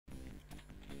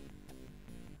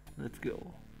let's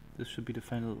go. This should be the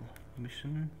final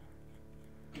mission.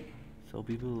 So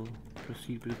we will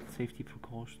proceed with safety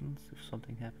precautions if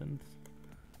something happens.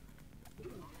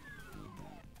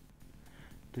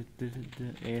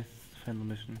 Yes, final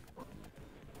mission.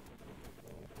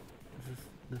 This is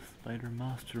the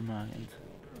SpiderMasterMind.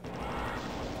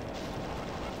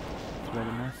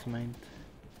 SpiderMasterMind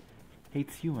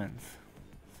hates humans,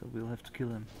 so we'll have to kill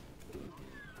him.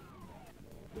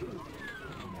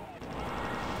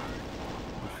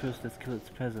 But first, let's kill its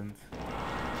peasant.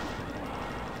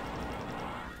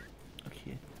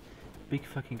 Okay, big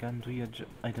fucking gun, do your job.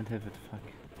 I don't have it. Fuck.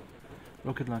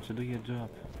 Rocket launcher, do your job.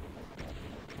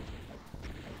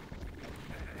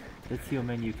 Let's see how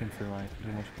many you can survive,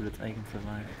 how much bullets I can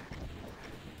survive.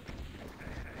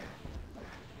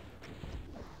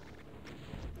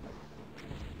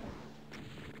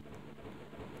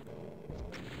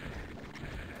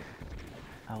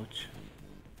 Ouch.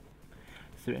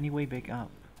 Is there any way back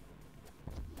up?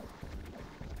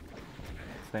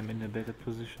 So I'm in a better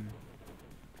position.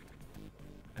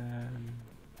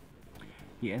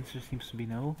 The answer seems to be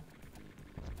no.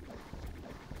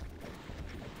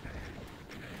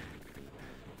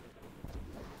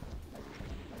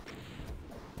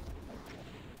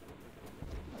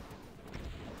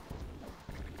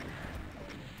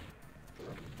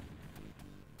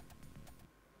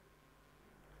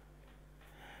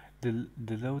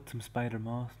 The loathsome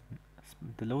Spider-Man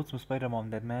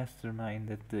that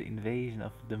masterminded the invasion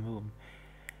of the moon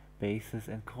bases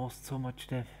and caused so much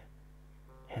death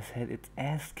has had its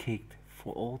ass kicked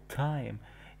for all time.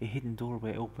 A hidden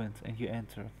doorway opens and you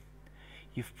enter.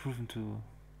 You've proven to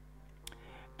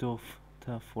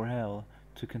tough for hell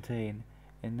to contain,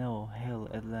 and now hell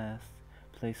at last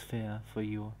plays fair for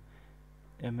you.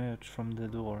 Emerge from the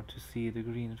door to see the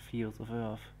green fields of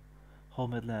Earth.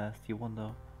 Home at last. You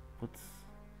wonder what's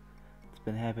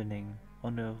been happening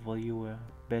on Earth while you were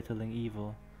battling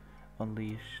evil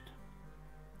unleashed.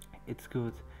 It's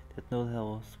good that no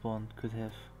hell spawn could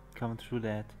have come through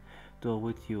that door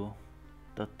with you. ...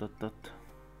 Am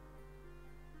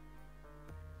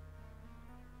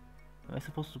I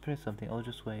supposed to press something? I'll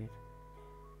just wait.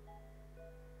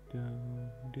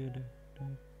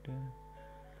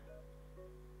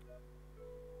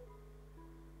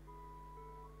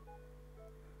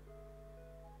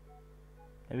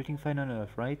 Everything fine on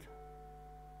Earth, right?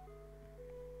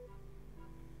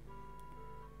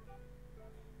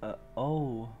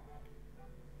 Oh.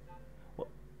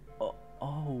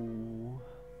 Oh.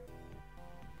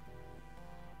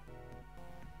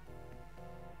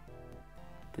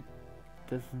 That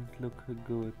doesn't look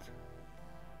good.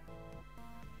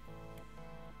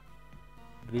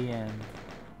 The end.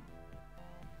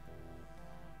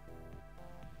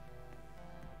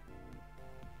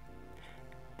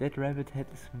 That rabbit head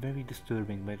is very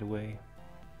disturbing, by the way.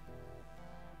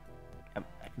 I'm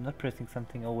not pressing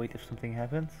something. I'll wait if something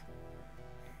happens.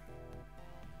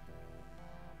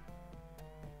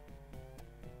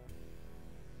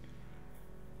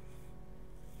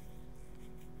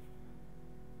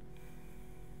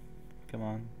 Come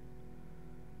on.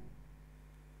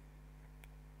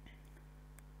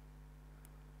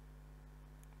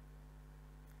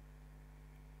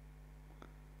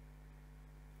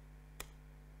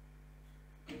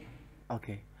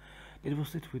 Okay, that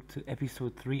was it with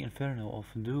episode 3 Inferno of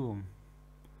Doom.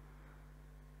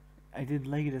 I didn't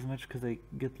like it as much because I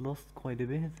get lost quite a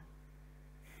bit.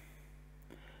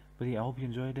 But yeah, I hope you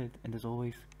enjoyed it, and as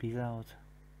always, peace out.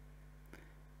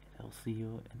 And I'll see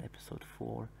you in episode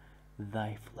 4,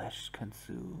 Thy Flesh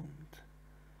Consumed.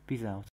 Peace out.